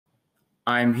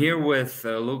I'm here with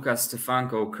Lukas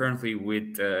Stefanko, currently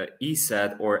with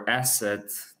ESET or Asset,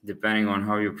 depending on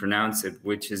how you pronounce it,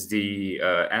 which is the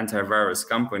antivirus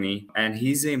company. And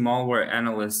he's a malware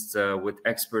analyst with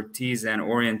expertise and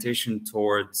orientation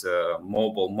towards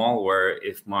mobile malware,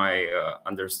 if my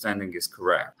understanding is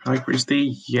correct. Hi,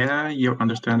 Christy. Yeah, your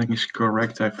understanding is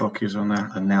correct. I focus on the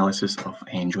analysis of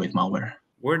Android malware.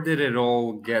 Where did it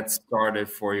all get started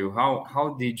for you?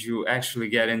 How did you actually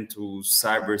get into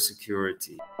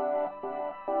cybersecurity?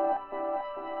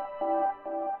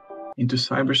 Into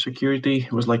cybersecurity,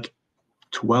 it was like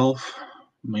 12,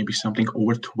 maybe something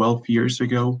over 12 years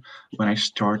ago when I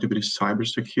started with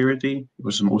cybersecurity. It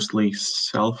was mostly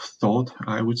self-taught,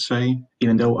 I would say.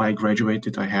 Even though I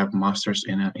graduated, I have masters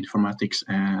in informatics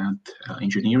and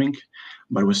engineering,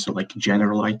 but it was like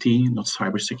general IT, not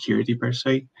cybersecurity per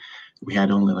se. We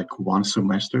had only like one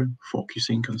semester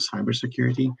focusing on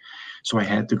cybersecurity. So I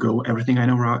had to go everything I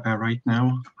know right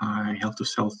now. I have to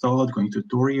self-taught, going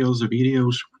tutorials,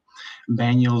 videos,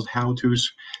 manuals,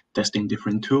 how-tos, testing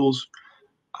different tools.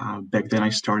 Back then I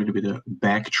started with a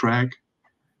Backtrack.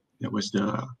 That was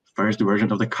the first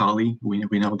version of the Kali we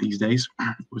know these days.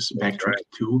 It was Backtrack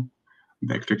 2.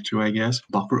 Backtrack 2, I guess.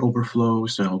 Buffer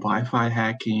overflows, Wi-Fi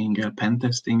hacking, pen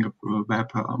testing of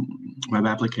web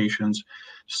applications,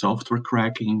 software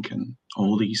cracking, and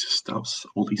all these stuffs.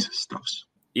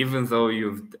 Even though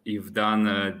you've done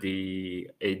a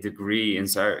degree in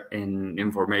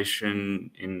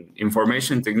information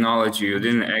technology, you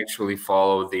didn't actually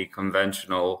follow the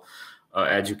conventional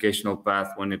educational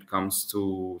path when it comes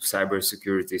to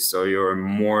cybersecurity. So you're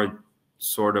more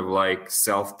sort of like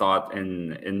self-taught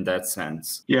in that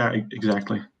sense. Yeah,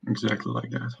 exactly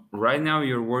like that. Right now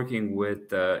you're working with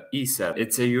ESET.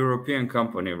 It's a European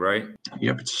company, right?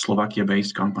 Yep, it's a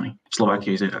Slovakia-based company.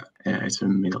 Slovakia is it's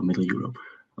in middle Europe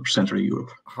or Central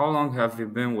Europe. How long have you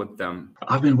been with them?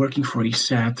 I've been working for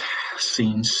ESET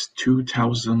since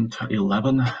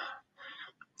 2011.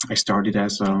 I started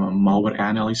as a malware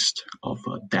analyst of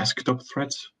desktop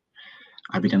threats.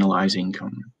 I've been analyzing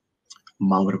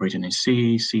malware written in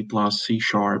C, C++, C#,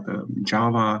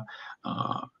 Java,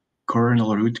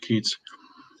 kernel rootkits.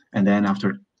 And then after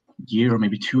a year or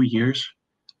maybe 2 years,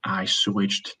 I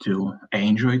switched to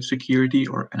Android security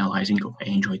or analyzing of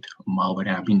Android malware.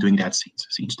 I've been doing that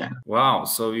since then. Wow,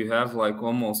 so you have like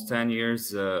almost 10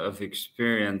 years of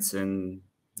experience in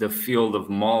the field of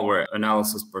malware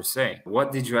analysis per se.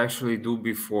 What did you actually do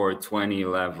before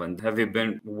 2011? Have you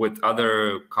been with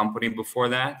other company before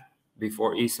that?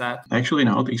 Before ESET? Actually,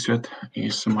 no. ESET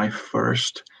is my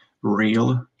first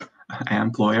real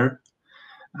employer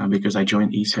because I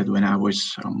joined ESET when I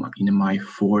was in my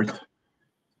fourth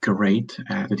grade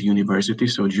at the university.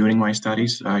 So during my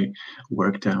studies, I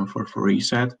worked for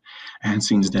ESET, and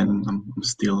since then I'm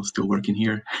still working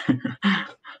here.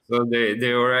 So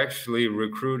they were actually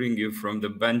recruiting you from the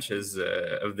benches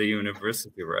of the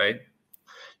university, right?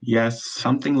 Yes,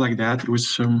 something like that. It was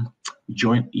some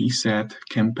joint ESET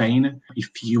campaign.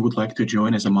 If you would like to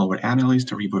join as a malware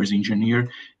analyst or reverse engineer,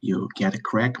 you get a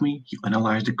crack me, you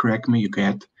analyze the crack me, you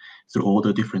get through all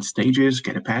the different stages,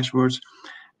 get a passwords.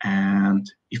 And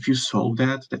if you solve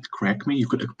that crack me, you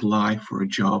could apply for a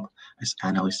job as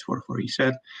analyst for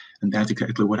ESET. And that's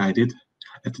exactly what I did.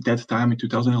 At that time in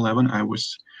 2011, I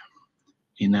was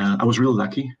really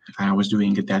lucky. I was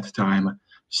doing at that time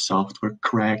software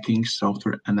cracking,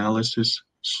 software analysis,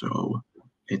 so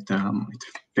it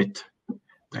fit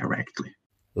directly.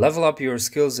 Level up your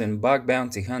skills in bug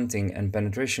bounty hunting and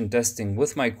penetration testing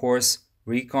with my course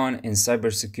Recon in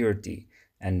Cybersecurity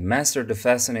and master the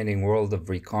fascinating world of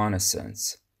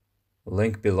reconnaissance.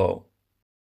 Link below.